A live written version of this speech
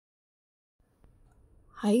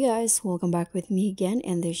Hi guys, welcome back with me again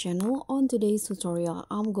in this channel. On today's tutorial,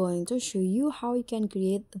 I'm going to show you how you can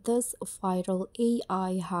create this viral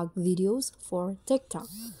AI hug videos for TikTok.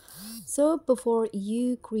 So before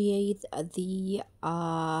you create the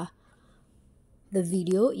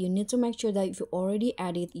video, you need to make sure that if you already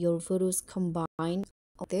edit your photos combined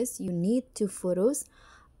of this, you need two photos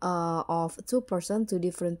of two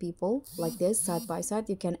different people like this side by side.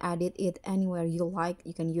 You can edit it anywhere you like.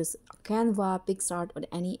 You can use Canva, PixArt, or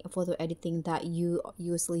any photo editing that you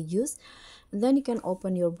usually use, and then you can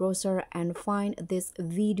open your browser and find this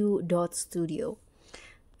video.studio,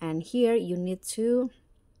 and here you need to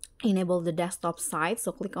enable the desktop side.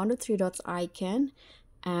 So click on the three dots icon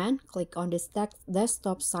and click on this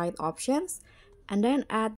desktop side options, and then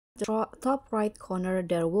at the top right corner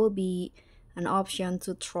there will be an option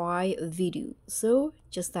to try video. So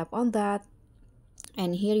just tap on that,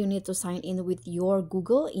 and here you need to sign in with your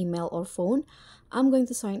Google email or phone. I'm going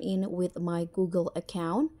to sign in with my Google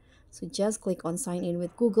account, so just click on sign in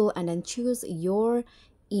with Google and then choose your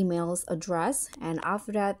email's address, and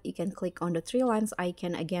after that you can click on the three lines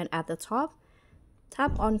icon again at the top,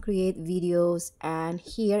 tap on create videos, and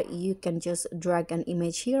here you can just drag an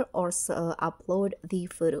image here or upload the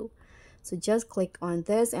photo. So just click on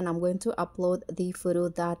this, and I'm going to upload the photo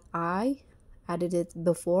that I edited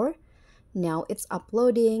before. Now it's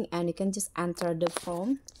uploading, and you can just enter the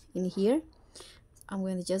prompt in here. I'm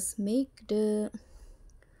going to just make the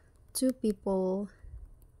two people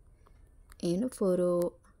in a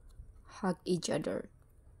photo hug each other.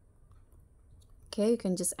 Okay, you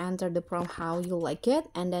can just enter the prompt how you like it,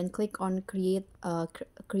 and then click on create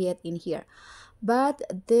in here. But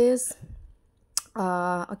this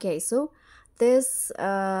okay, so this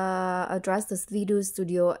address, this video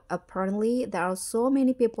studio, apparently there are so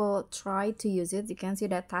many people try to use it. You can see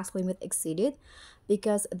that task limit exceeded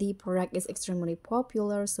because the product is extremely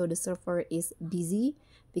popular, so the server is busy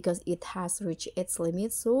because it has reached its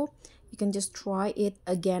limit. So you can just try it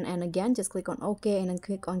again and again. Just click on OK and then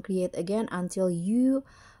click on create again until you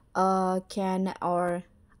can, or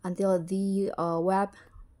until the web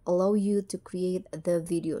allow you to create the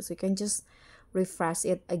video. So you can just refresh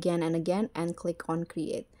it again and again and click on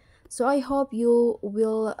create. So I hope you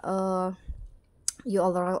will you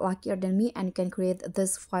all are luckier than me and can create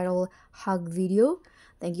this viral hug video.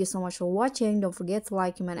 Thank you so much for watching. Don't forget to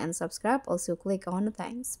like, comment, and subscribe. Also click on the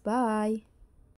thanks. Bye.